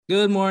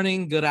Good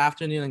morning, good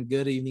afternoon, and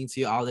good evening to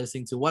you all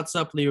listening to What's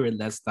Up Leeward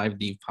Let's Dive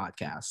Deep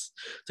podcast.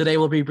 Today,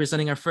 we'll be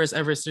presenting our first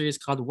ever series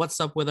called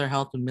What's Up with Our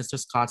Health with Mr.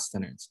 Scott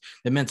Stenners,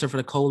 the mentor for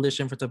the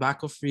Coalition for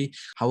Tobacco-Free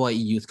Hawaii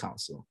Youth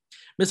Council.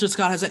 Mr.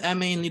 Scott has an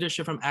MA in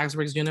leadership from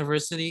Augsburg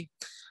University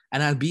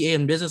and a BA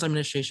in business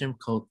administration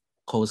from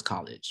Coast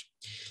College.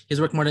 He's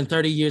worked more than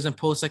 30 years in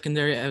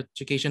post-secondary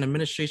education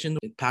administration,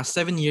 the past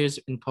 7 years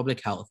in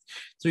public health,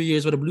 3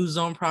 years with the Blue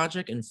Zone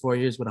Project, and 4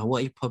 years with the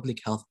Hawaii Public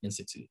Health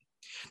Institute.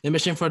 The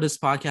mission for this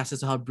podcast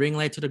is to help bring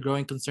light to the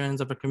growing concerns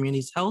of our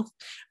community's health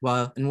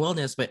and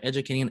wellness by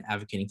educating and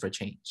advocating for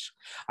change.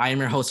 I am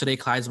your host today,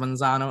 Clyds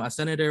Manzano, a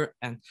senator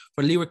and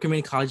for Leeward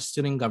Community College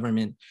student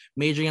government,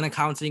 majoring in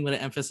accounting with an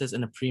emphasis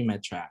in the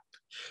pre-med track.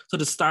 So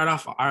to start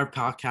off our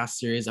podcast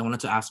series, I wanted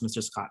to ask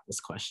Mr. Scott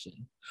this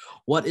question.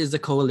 What is the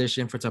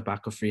Coalition for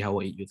Tobacco-Free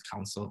Hawaii Youth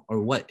Council,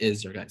 or what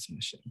is your guys'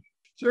 mission?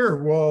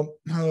 Sure. Well,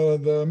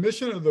 the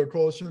mission of the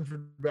Coalition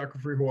for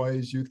Tobacco-Free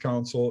Hawaii's Youth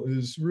Council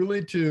is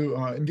really to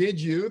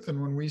engage youth.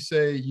 And when we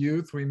say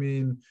youth, we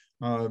mean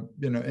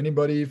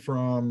anybody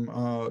from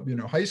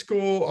high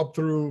school up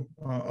through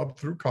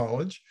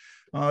college,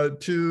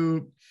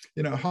 to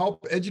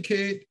help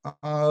educate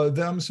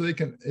them so they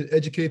can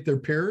educate their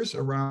peers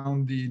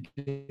around the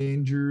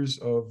dangers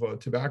of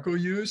tobacco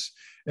use.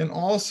 And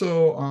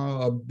also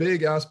a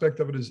big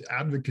aspect of it is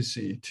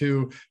advocacy,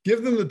 to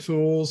give them the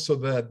tools so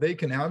that they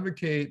can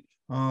advocate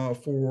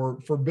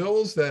for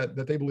bills that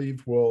they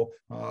believe will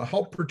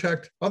help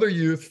protect other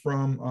youth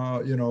from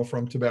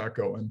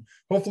tobacco. And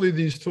hopefully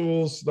these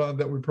tools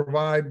that we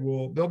provide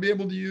they'll be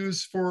able to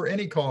use for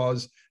any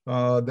cause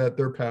that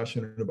they're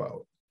passionate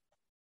about.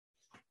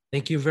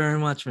 Thank you very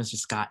much, Mr.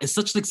 Scott. It's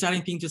such an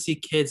exciting thing to see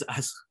kids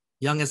as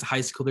young as high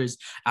schoolers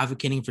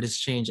advocating for this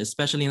change,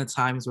 especially in the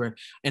times where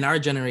in our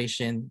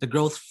generation, the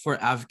growth for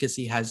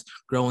advocacy has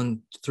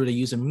grown through the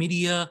use of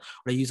media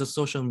or the use of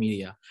social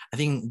media. I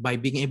think by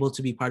being able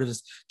to be part of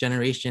this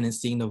generation and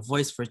seeing the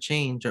voice for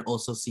change, you're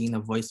also seeing a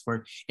voice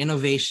for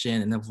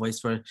innovation and a voice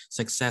for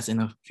success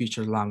in a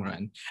future long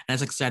run. And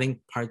it's an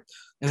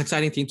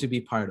exciting thing to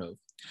be part of.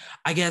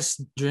 I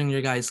guess during your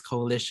guys'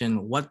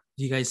 coalition, what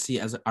do you guys see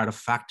as are the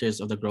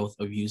factors of the growth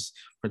of use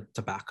for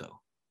tobacco?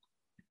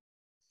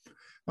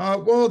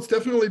 Well, it's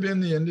definitely been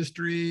the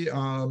industry,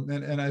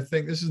 and I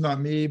think this is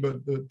not me,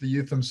 but the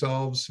youth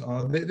themselves.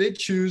 They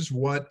choose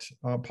what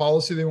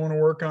policy they want to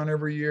work on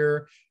every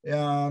year,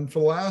 and for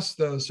the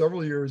last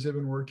several years, they've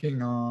been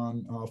working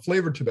on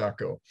flavored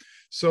tobacco.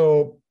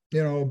 So,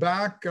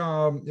 back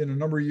a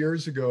number of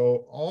years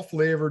ago, all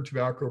flavored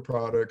tobacco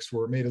products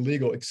were made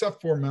illegal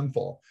except for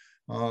menthol.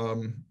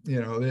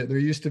 There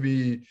used to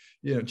be,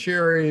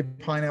 cherry,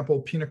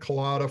 pineapple, pina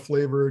colada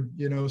flavored,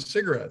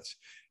 cigarettes.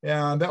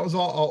 And that was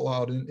all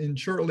outlawed. And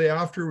shortly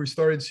after, we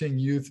started seeing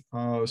youth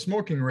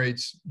smoking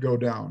rates go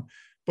down.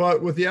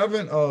 But with the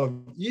advent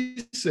of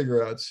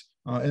e-cigarettes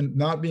and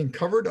not being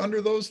covered under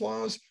those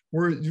laws,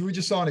 we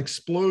just saw an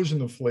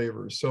explosion of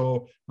flavors.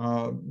 So,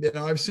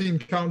 I've seen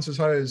counts as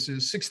high as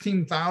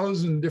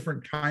 16,000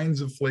 different kinds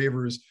of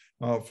flavors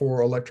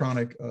for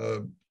electronic,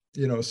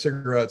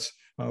 cigarettes.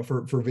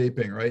 For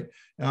vaping, right?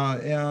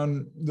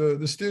 And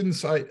the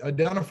students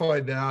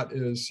identified that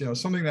as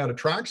something that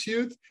attracts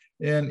youth.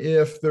 And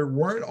if there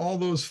weren't all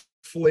those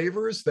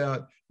flavors,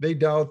 that they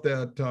doubt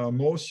that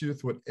most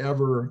youth would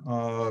ever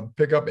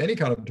pick up any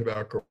kind of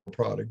tobacco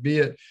product, be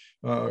it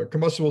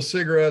combustible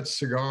cigarettes,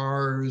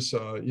 cigars,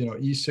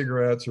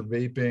 e-cigarettes or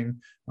vaping,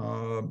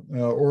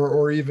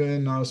 or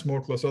even other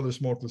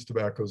smokeless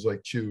tobaccos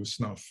like chew,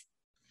 snuff.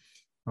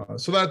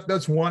 So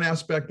that's one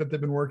aspect that they've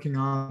been working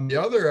on. The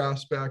other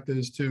aspect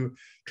is to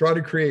try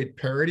to create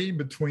parity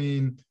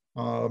between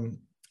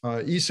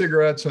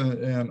e-cigarettes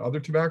and other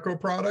tobacco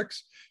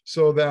products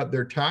so that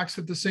they're taxed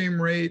at the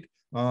same rate,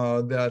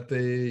 that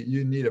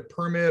you need a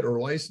permit or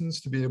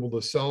license to be able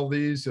to sell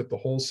these at the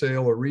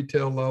wholesale or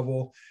retail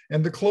level,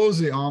 and to close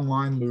the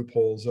online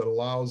loopholes that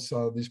allows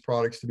these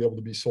products to be able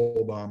to be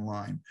sold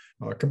online.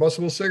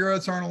 Combustible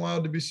cigarettes aren't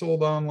allowed to be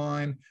sold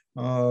online.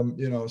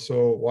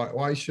 So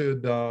why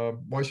should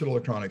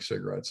electronic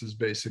cigarettes is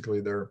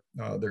basically their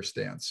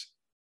stance.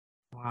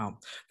 Wow,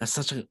 that's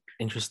such an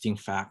interesting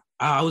fact.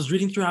 I was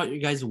reading throughout your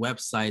guys'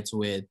 websites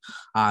with,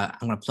 I'm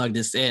going to plug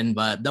this in,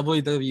 but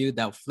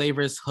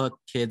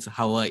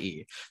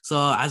www.flavorshookkidshawaii.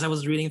 So as I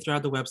was reading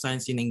throughout the website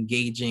and seeing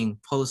engaging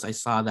posts, I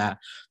saw that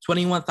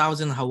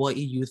 21,000 Hawaii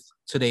youth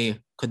today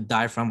could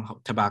die from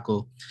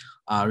tobacco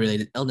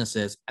related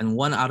illnesses, and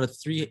 1 out of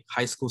 3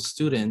 high school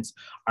students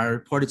are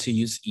reported to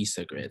use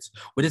e-cigarettes.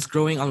 With this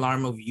growing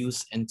alarm of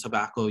use and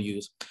tobacco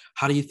use,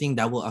 how do you think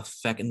that will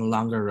affect in the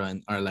longer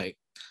run, or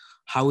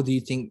how would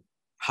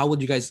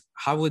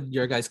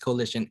your guys'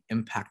 coalition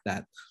impact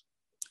that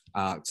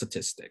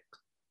statistic?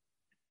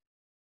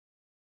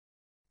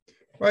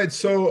 Right.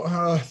 So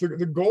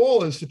the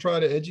goal is to try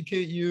to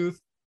educate youth,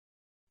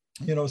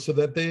 so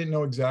that they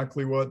know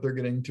exactly what they're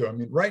getting into. I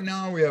mean, right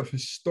now we have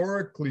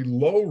historically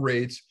low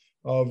rates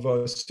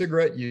of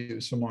cigarette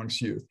use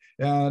amongst youth.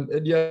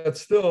 And yet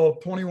still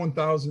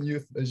 21,000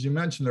 youth, as you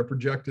mentioned, are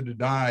projected to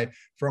die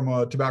from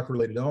a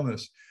tobacco-related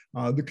illness.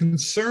 The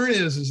concern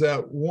is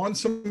that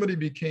once somebody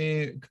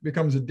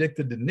becomes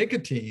addicted to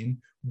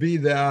nicotine, be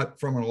that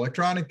from an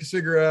electronic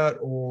cigarette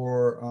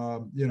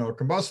or a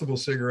combustible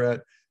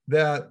cigarette,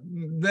 that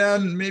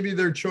then maybe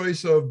their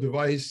choice of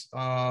device,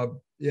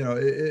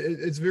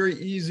 it's very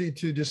easy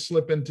to just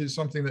slip into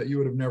something that you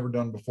would have never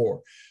done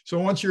before. So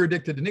once you're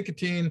addicted to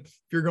nicotine, if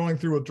you're going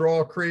through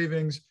withdrawal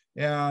cravings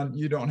and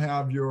you don't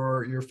have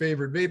your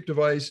favorite vape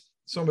device,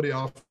 somebody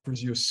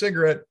offers you a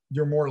cigarette,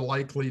 you're more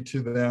likely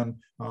to then,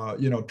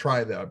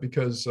 try that,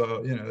 because,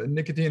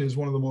 nicotine is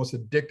one of the most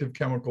addictive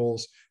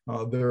chemicals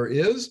there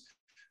is.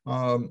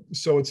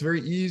 So it's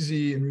very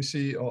easy, and we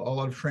see a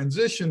lot of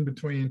transition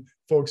between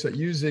folks that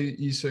use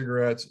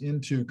e-cigarettes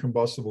into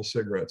combustible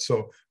cigarettes.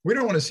 So we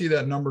don't want to see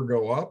that number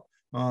go up.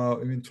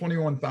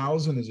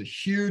 21,000 is a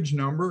huge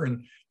number,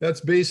 and that's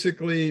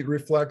basically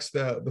reflects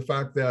the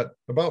fact that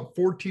about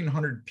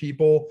 1,400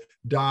 people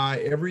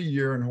die every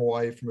year in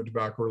Hawaii from a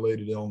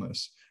tobacco-related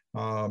illness.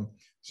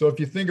 So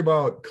if you think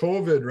about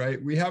COVID, right,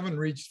 we haven't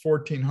reached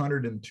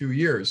 1,400 in 2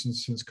 years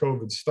since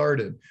COVID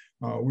started.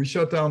 We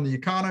shut down the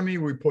economy,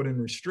 we put in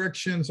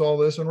restrictions, all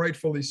this, and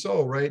rightfully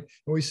so, right?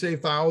 And we save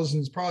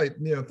thousands, probably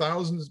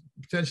thousands,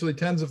 potentially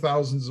tens of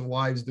thousands of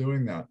lives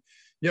doing that.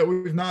 Yet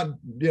we've not,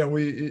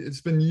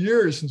 it's been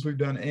years since we've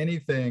done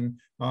anything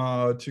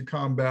to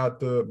combat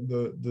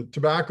the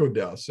tobacco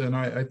deaths. And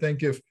I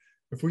think if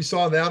we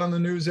saw that on the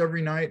news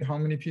every night, how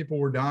many people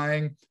were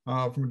dying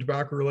from a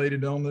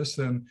tobacco-related illness,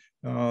 then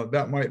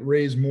that might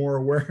raise more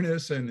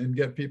awareness and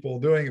get people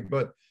doing it.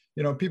 But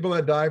people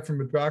that die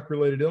from a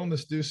tobacco-related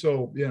illness do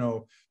so,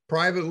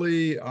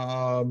 privately.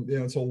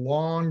 It's a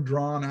long,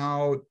 drawn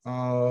out,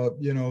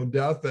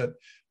 death that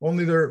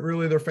only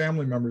their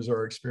family members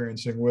are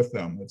experiencing with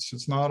them.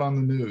 It's not on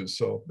the news.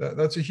 So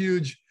that's a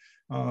huge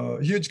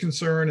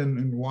concern,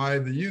 and why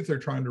the youth are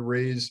trying to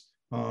raise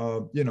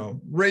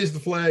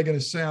the flag in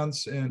a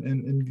sense,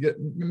 and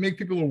make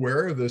people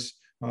aware of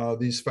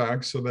these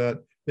facts, so that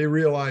they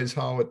realize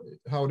how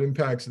it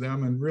impacts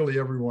them and really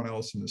everyone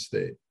else in the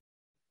state.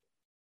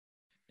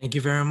 Thank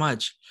you very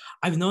much.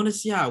 I've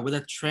noticed, with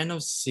a trend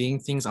of seeing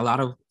things, a lot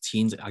of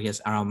teens, I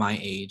guess, around my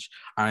age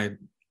are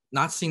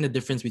not seeing the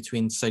difference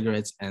between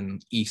cigarettes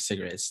and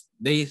e-cigarettes.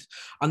 They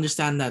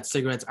understand that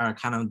cigarettes are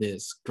kind of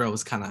this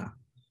gross kind of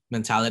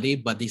mentality,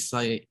 but they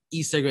say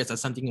e-cigarettes are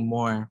something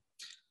more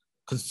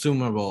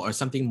consumable or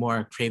something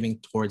more craving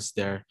towards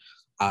their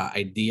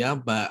idea.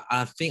 But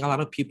I think a lot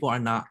of people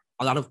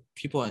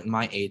in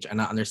my age are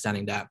not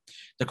understanding that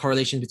the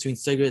correlation between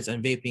cigarettes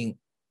and vaping,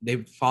 they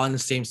fall in the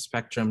same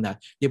spectrum,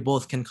 that they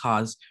both can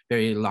cause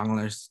very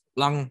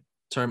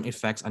long-term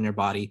effects on your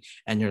body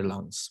and your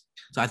lungs.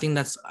 So I think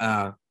that's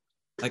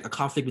like a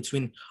conflict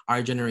between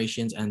our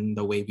generations and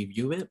the way we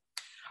view it.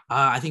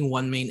 I think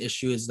one main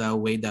issue is the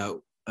way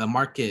the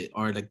market,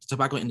 or like the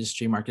tobacco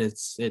industry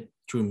markets it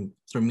through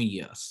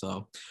media.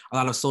 So a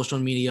lot of social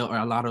media or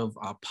a lot of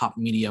pop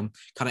media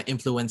kind of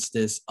influence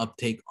this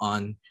uptake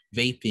on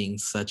vaping,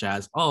 such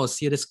as, oh,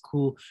 see this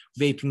cool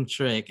vaping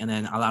trick, and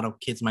then a lot of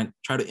kids might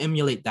try to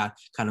emulate that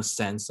kind of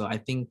sense. So I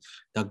think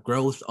the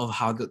growth of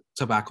how the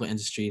tobacco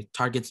industry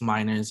targets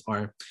minors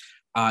or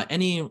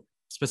any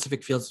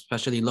specific fields,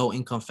 especially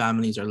low-income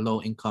families or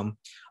low-income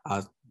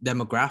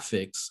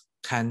demographics,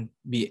 can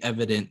be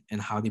evident in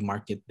how they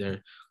market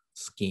their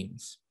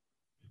schemes.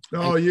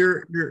 No,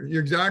 you're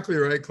exactly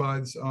right,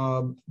 Clyds.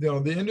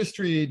 The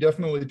industry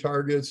definitely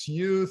targets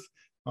youth,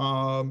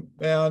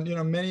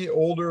 and many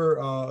older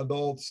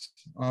adults.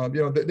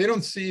 They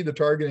don't see the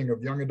targeting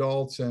of young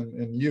adults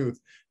and youth,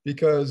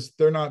 because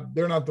they're not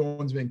the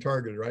ones being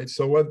targeted, right?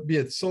 So what, be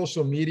it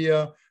social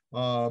media,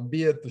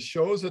 be it the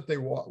shows that they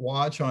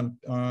watch on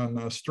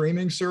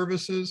streaming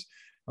services.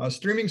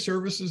 Streaming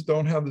services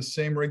don't have the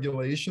same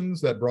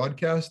regulations that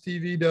broadcast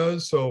TV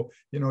does. So,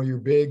 your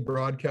big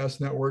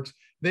broadcast networks,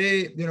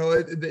 they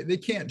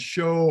can't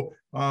show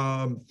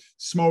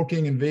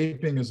smoking and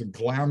vaping as a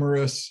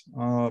glamorous,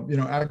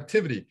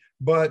 activity.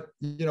 But,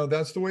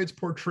 that's the way it's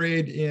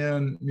portrayed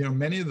in,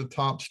 many of the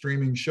top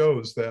streaming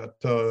shows that,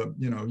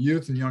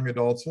 youth and young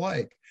adults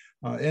like.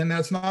 And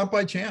that's not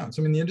by chance.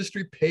 I mean, the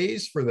industry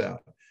pays for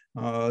that.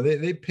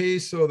 They pay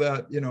so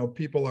that,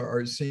 people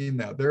are seeing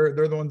that. They're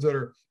the ones that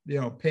are,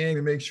 paying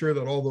to make sure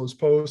that all those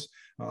posts,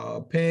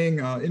 paying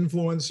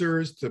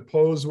influencers to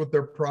pose with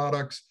their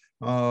products,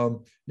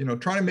 trying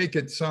to make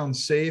it sound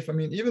safe. I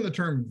mean, even the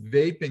term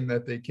vaping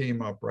that they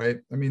came up, right?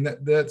 I mean,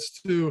 that's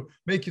to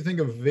make you think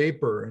of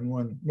vapor. And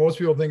when most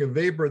people think of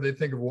vapor, they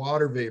think of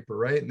water vapor,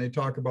 right? And they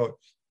talk about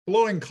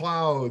blowing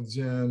clouds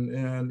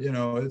and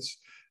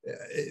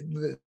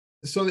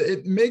so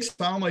it makes it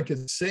sound like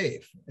it's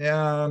safe.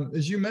 And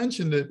as you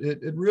mentioned,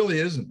 it really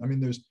isn't. I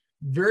mean, there's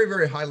very,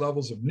 very high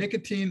levels of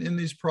nicotine in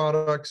these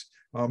products,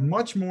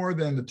 much more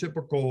than the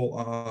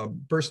typical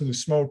person who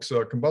smokes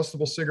a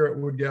combustible cigarette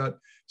would get.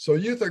 So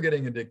youth are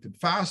getting addicted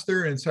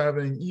faster, and it's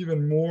having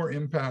even more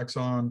impacts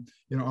on,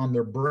 on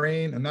their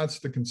brain. And that's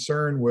the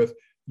concern with,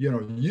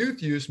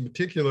 youth use in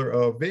particular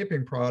of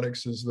vaping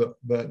products is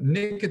that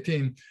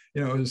nicotine,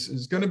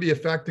 is going to be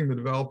affecting the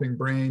developing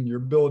brain, your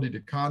ability to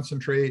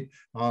concentrate,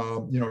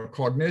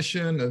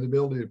 cognition, the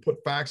ability to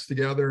put facts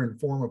together and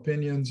form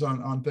opinions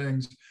on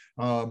things,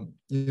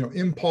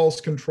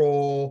 impulse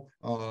control,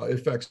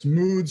 affects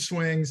mood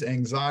swings,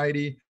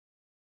 anxiety.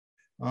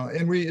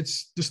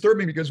 It's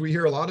disturbing because we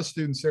hear a lot of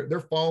students, they're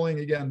falling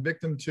again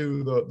victim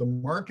to the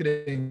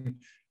marketing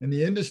and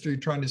the industry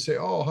trying to say,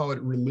 oh, how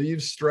it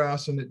relieves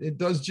stress. And it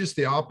does just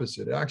the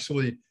opposite. It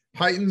actually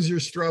heightens your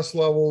stress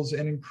levels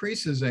and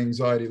increases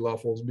anxiety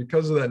levels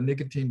because of that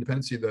nicotine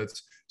dependency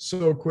that's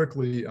so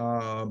quickly,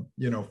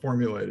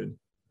 formulated.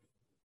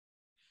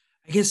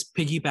 I guess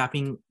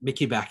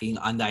piggybacking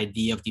on the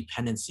idea of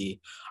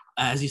dependency,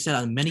 as you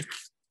said, many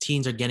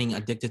teens are getting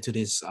addicted to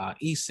these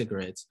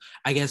e-cigarettes.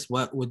 I guess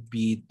what would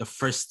be the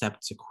first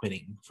step to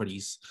quitting for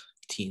these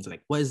teens?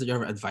 Like, what is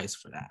your advice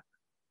for that?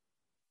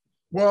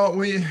 Well,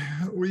 we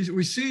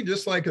see,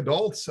 just like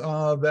adults,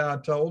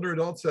 that older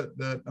adults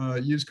that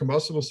use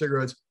combustible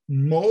cigarettes,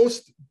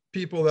 most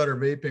people that are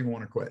vaping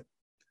want to quit,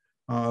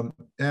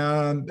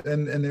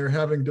 and they're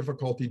having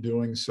difficulty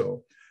doing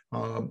so.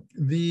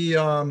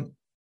 The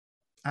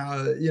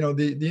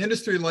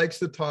industry likes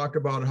to talk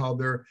about how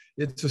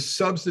it's a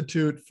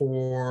substitute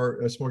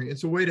for smoking.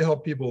 It's a way to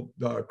help people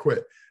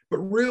quit. But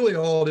really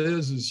all it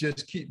is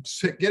just keep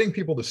getting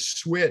people to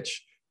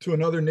switch to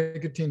another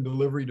nicotine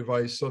delivery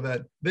device so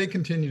that they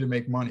continue to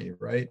make money,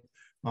 right?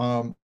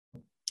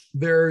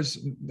 There's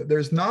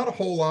not a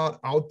whole lot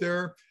out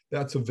there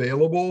that's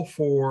available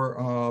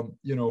for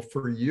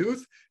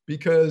youth,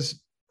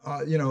 because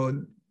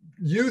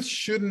youth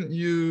shouldn't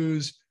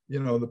use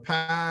the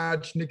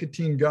patch,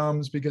 nicotine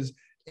gums, because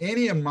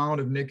any amount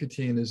of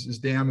nicotine is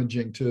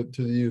damaging to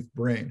the youth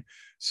brain.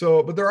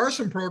 So, but there are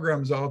some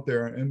programs out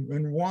there,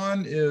 and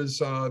one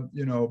is,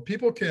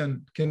 people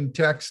can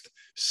text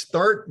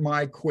 "Start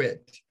My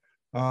Quit."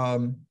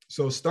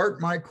 So "Start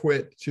My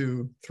Quit"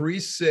 to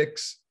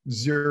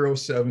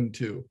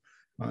 36072,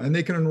 and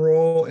they can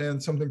enroll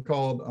in something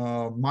called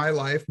My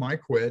Life, My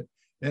Quit,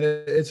 and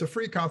it's a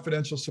free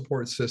confidential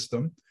support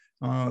system.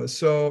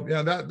 So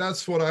yeah,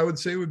 that's what I would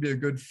say would be a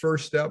good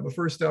first step. The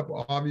first step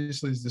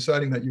obviously is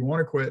deciding that you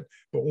want to quit,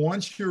 but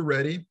once you're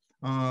ready,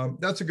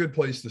 that's a good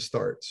place to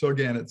start. So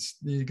again,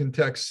 you can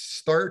text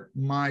 "Start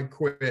My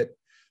Quit"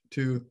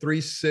 to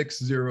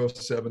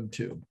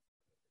 36072.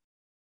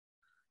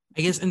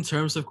 I guess in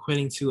terms of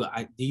quitting too,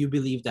 do you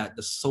believe that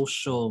the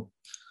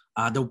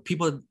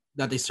people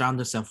that they surround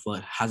themselves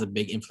with has a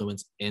big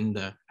influence in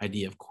the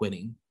idea of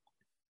quitting?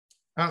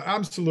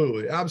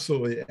 Absolutely.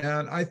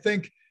 And I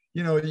think,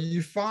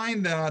 you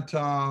find that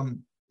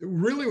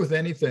really with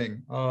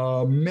anything,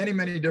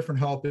 many different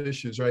health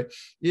issues, right?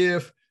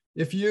 If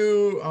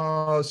you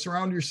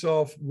surround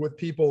yourself with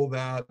people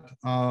that,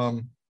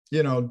 aren't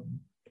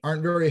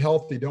very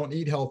healthy, don't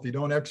eat healthy,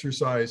 don't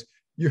exercise,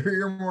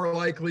 you're more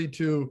likely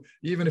to,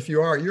 even if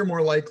you are, you're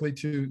more likely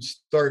to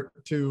start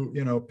to,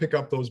 pick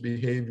up those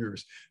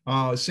behaviors.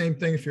 Same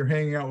thing if you're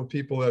hanging out with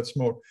people that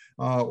smoke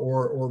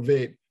or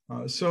vape.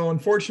 So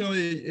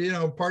unfortunately,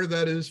 part of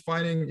that is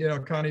finding,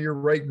 kind of your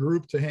right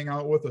group to hang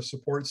out with, a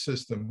support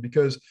system,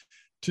 because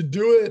to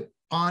do it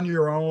on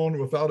your own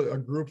without a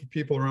group of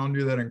people around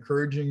you that are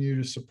encouraging you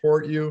to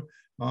support you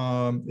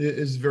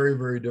is very,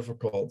 very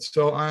difficult.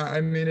 So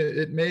I mean,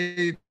 it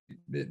may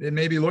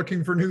be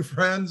looking for new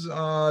friends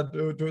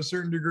to a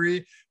certain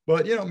degree,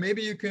 but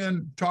maybe you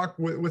can talk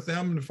with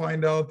them to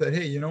find out that,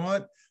 hey, you know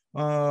what?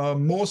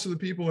 Most of the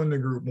people in the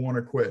group want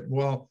to quit.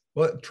 Well,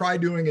 try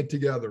doing it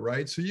together,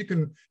 right? So you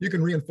can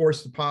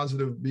reinforce the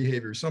positive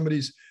behavior.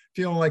 Somebody's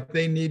feeling like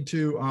they need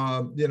to,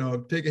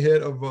 take a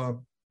hit of a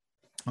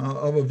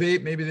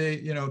vape. Maybe they,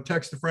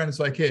 text a friend. It's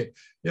like, hey,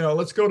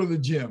 let's go to the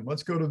gym.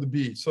 Let's go to the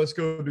beach. Let's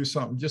go do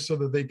something, just so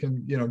that they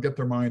can, get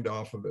their mind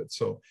off of it.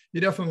 So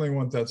you definitely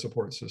want that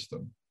support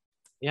system.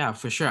 Yeah,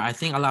 for sure. I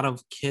think a lot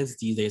of kids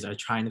these days are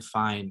trying to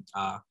find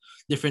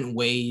different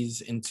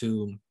ways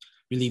into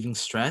relieving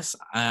stress.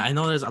 I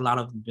know there's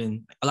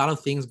been a lot of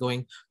things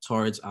going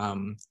towards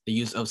the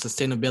use of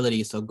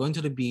sustainability. So going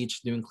to the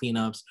beach, doing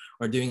cleanups,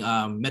 or doing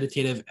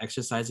meditative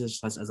exercises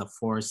such as a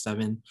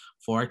 4-7-4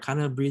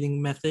 kind of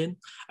breathing method.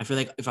 I feel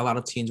like if a lot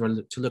of teens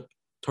were to look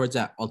towards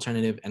that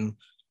alternative and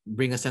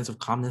bring a sense of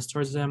calmness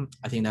towards them,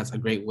 I think that's a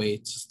great way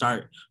to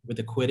start with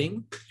the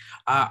quitting.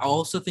 I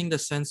also think the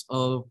sense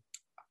of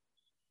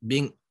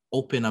being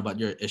open about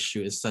your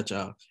issue is such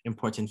an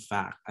important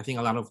fact. I think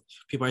a lot of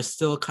people are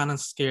still kind of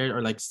scared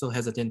or like still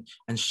hesitant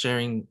and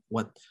sharing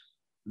what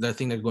the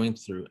thing they're going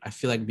through. I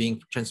feel like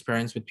being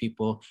transparent with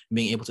people,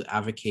 being able to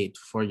advocate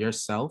for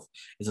yourself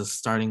is a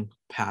starting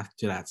path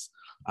to that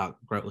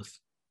growth.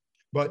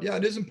 But yeah,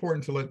 it is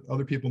important to let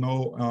other people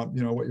know,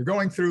 what you're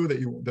going through, that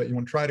you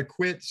want to try to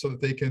quit, so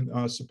that they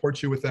can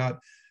support you with that.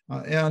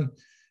 And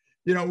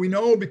We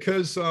know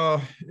because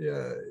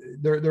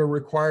they're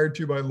required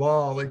to by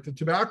law. Like the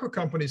tobacco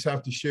companies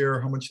have to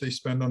share how much they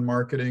spend on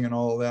marketing and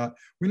all of that.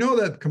 We know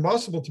that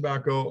combustible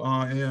tobacco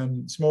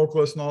and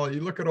smokeless and all that,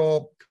 you look at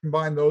all,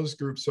 combine those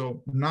groups.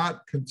 So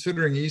not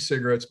considering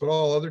e-cigarettes, but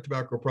all other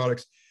tobacco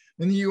products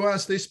in the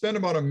US, they spend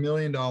about $1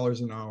 million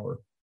an hour.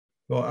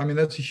 Well, I mean,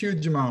 that's a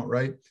huge amount,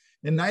 right?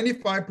 And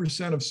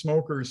 95% of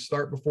smokers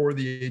start before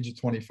the age of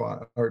 25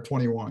 or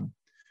 21.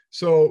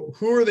 So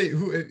who are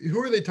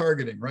they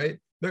targeting, right?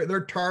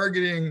 They're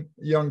targeting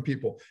young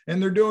people,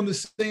 and they're doing the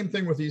same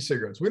thing with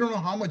e-cigarettes. We don't know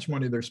how much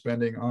money they're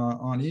spending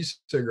on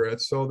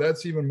e-cigarettes, so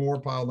that's even more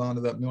piled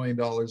onto that $1 million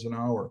an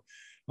hour.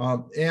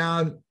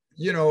 And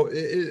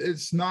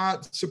it's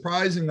not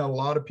surprising that a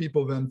lot of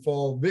people then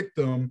fall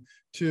victim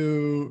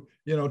to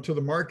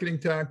the marketing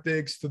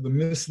tactics, to the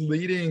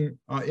misleading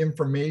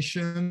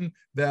information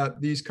that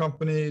these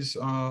companies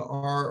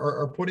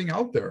are putting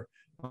out there.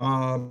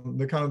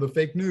 The kind of the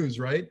fake news,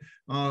 right?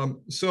 But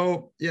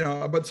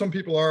some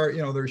people are,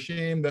 they're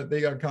ashamed that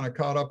they got kind of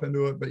caught up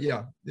into it. But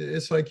yeah,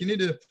 it's like you need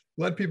to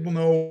let people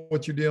know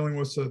what you're dealing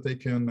with so that they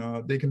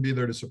can be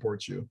there to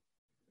support you.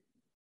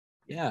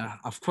 Yeah,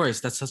 of course,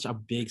 that's such a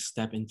big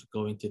step into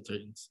going to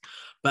things.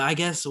 But I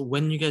guess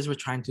when you guys were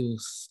trying to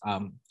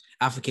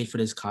advocate for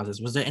these causes,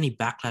 was there any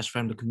backlash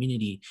from the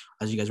community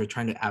as you guys were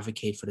trying to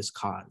advocate for this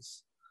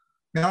cause?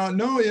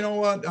 No, you know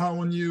what?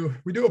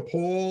 We do a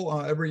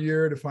poll every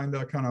year to find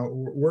out kind of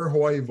where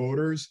Hawaii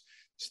voters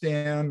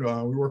stand.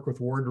 We work with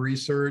Ward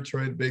Research,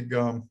 right? Big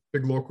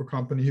local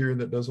company here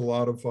that does a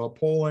lot of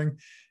polling.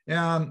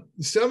 And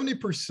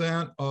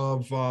 70%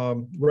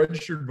 of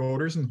registered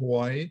voters in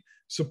Hawaii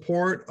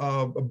support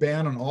a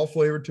ban on all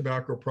flavored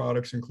tobacco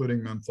products,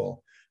 including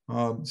menthol.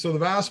 So the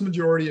vast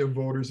majority of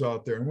voters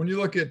out there. And when you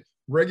look at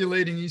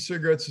regulating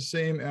e-cigarettes the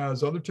same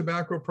as other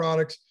tobacco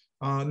products,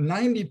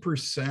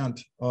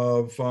 90%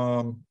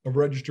 of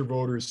registered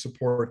voters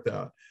support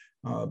that.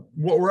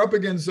 What we're up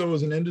against, though,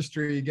 is an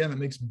industry, again, that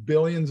makes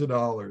billions of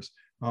dollars.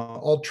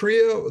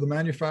 Altria, the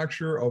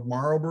manufacturer of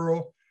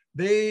Marlboro,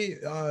 they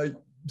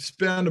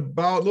spend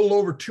about a little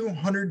over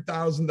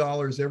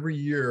 $200,000 every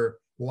year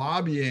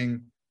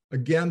lobbying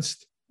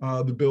against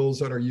the bills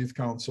that our youth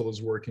council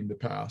is working to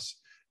pass.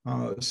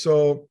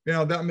 So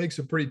that makes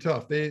it pretty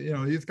tough.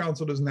 Youth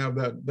council doesn't have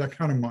that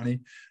kind of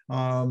money.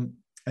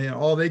 And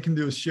all they can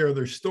do is share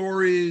their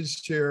stories,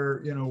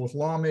 share, with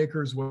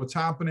lawmakers what's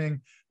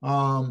happening.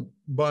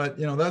 But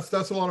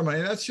that's a lot of money.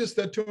 And that's just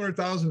that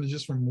 200,000 is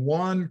just from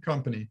one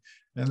company,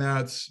 and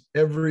that's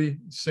every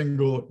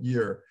single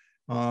year.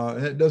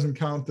 And it doesn't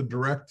count the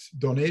direct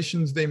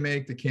donations they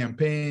make, the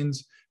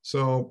campaigns.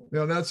 So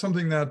that's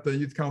something that the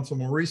Youth Council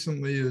more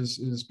recently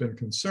has been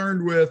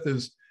concerned with,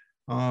 is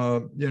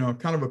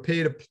kind of a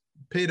pay to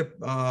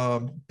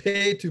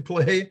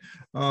play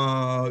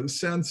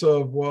sense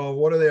of, well,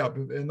 what are they up?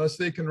 Unless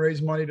they can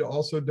raise money to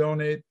also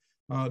donate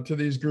to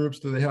these groups,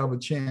 do they have a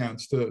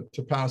chance to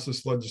pass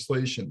this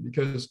legislation?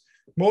 Because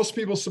most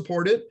people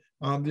support it.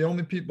 The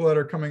only people that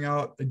are coming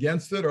out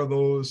against it are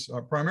those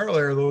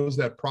primarily are those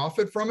that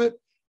profit from it,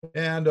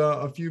 and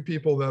a few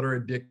people that are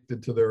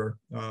addicted to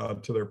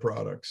their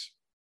products.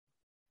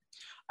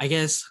 I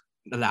guess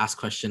the last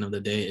question of the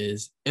day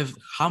is,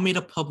 how may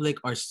the public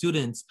or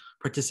students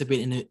participate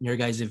in your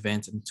guys'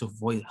 events and to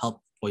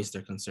help voice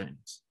their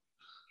concerns?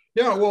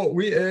 Yeah, well,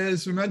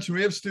 as we mentioned,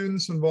 we have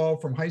students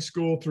involved from high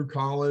school through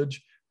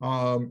college.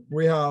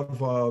 We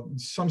have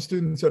some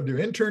students that do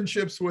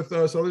internships with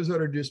us, others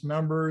that are just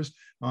members.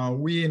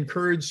 We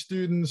encourage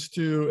students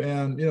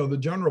and the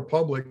general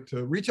public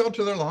to reach out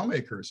to their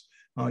lawmakers.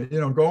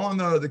 Go on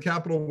the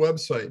Capitol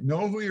website,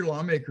 know who your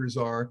lawmakers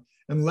are,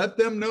 and let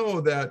them know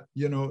that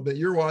that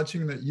you're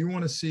watching, that you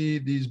want to see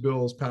these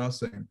bills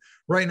passing.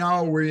 Right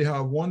now, we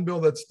have one bill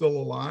that's still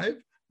alive.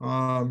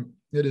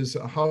 It is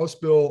House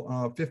Bill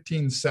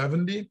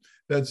 1570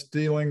 that's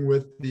dealing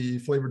with the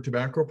flavored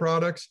tobacco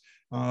products.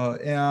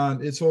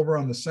 And it's over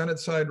on the Senate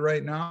side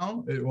right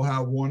now. It will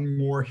have one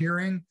more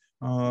hearing,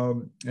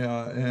 and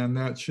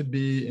that should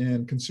be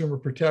in Consumer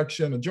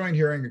Protection, a joint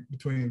hearing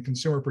between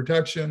Consumer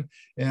Protection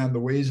and the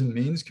Ways and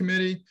Means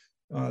Committee,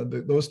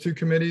 those two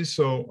committees.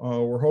 So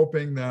we're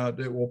hoping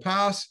that it will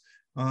pass,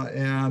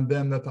 and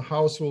then that the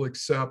House will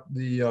accept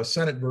the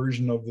Senate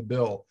version of the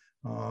bill.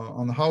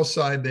 On the House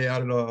side, they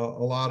added a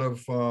lot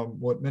of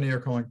what many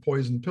are calling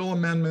poison pill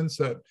amendments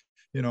that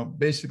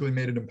basically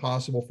made it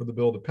impossible for the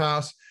bill to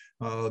pass.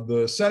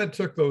 The Senate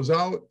took those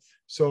out,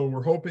 so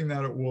we're hoping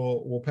that it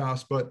will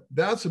pass. But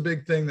that's a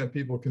big thing that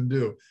people can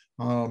do.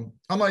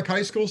 Unlike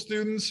high school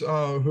students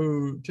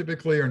who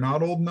typically are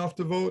not old enough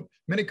to vote,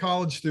 many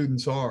college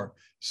students are.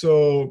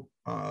 So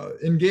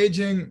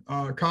engaging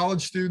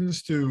college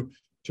students to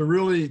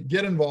really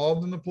get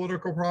involved in the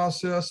political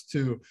process,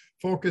 to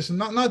focus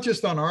not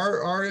just on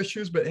our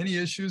issues, but any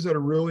issues that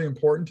are really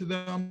important to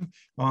them.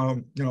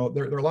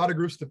 There are a lot of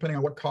groups, depending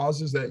on what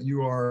causes that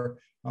you're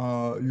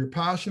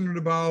passionate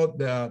about,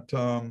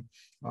 that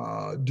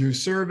do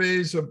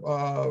surveys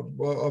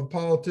of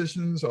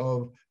politicians,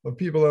 of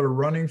people that are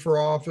running for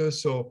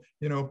office. So,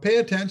 pay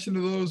attention to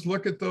those,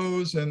 look at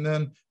those, and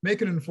then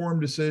make an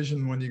informed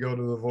decision when you go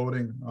to the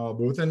voting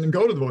booth, and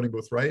go to the voting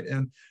booth, right?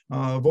 And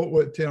vote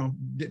with,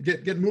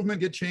 get movement,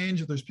 get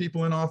change. If there's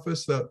people in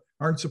office that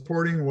aren't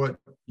supporting what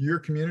your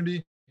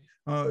community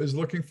is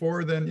looking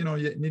for, then, you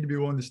need to be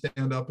willing to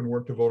stand up and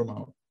work to vote them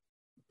out.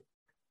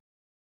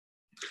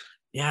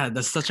 Yeah,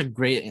 that's such a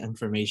great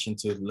information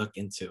to look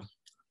into.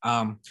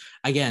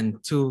 Again,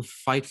 to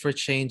fight for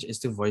change is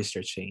to voice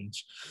your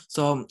change.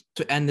 So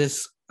to end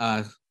this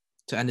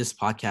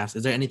podcast,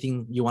 is there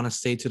anything you want to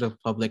say to the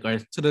public or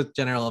to the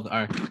general of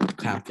our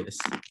campus?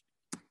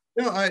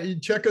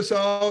 Check us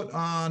out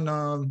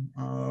on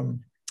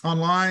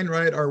online,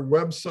 right? Our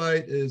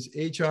website is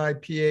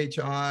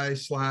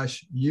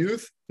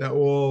HIPHI/youth. That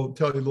will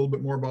tell you a little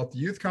bit more about the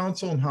Youth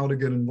Council and how to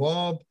get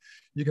involved.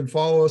 You can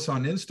follow us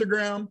on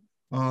Instagram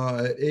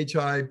at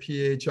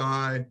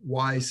HIPHIYC.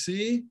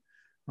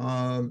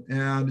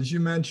 And as you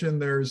mentioned,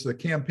 there's the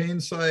campaign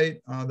site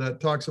that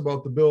talks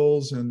about the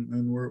bills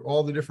and we're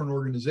all the different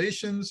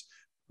organizations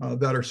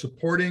that are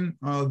supporting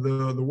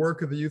the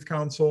work of the Youth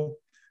Council.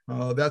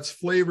 That's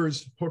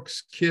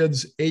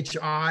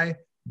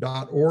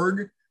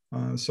flavorshooksKidsHI.org.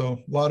 So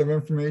a lot of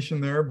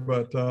information there,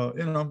 but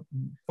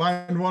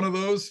find one of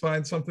those,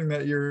 find something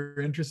that you're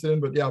interested in.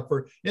 But yeah,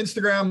 for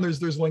Instagram,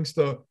 there's links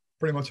to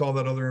pretty much all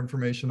that other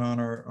information on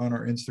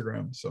our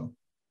Instagram. So.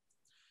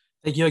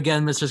 Thank you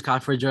again, Mr.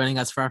 Scott, for joining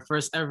us for our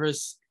first ever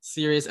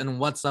series and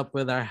What's Up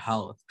with Our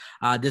Health.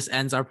 This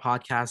ends our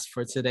podcast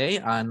for today.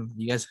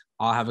 You guys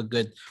all have a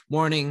good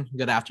morning,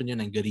 good afternoon,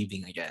 and good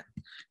evening again.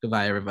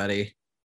 Goodbye, everybody.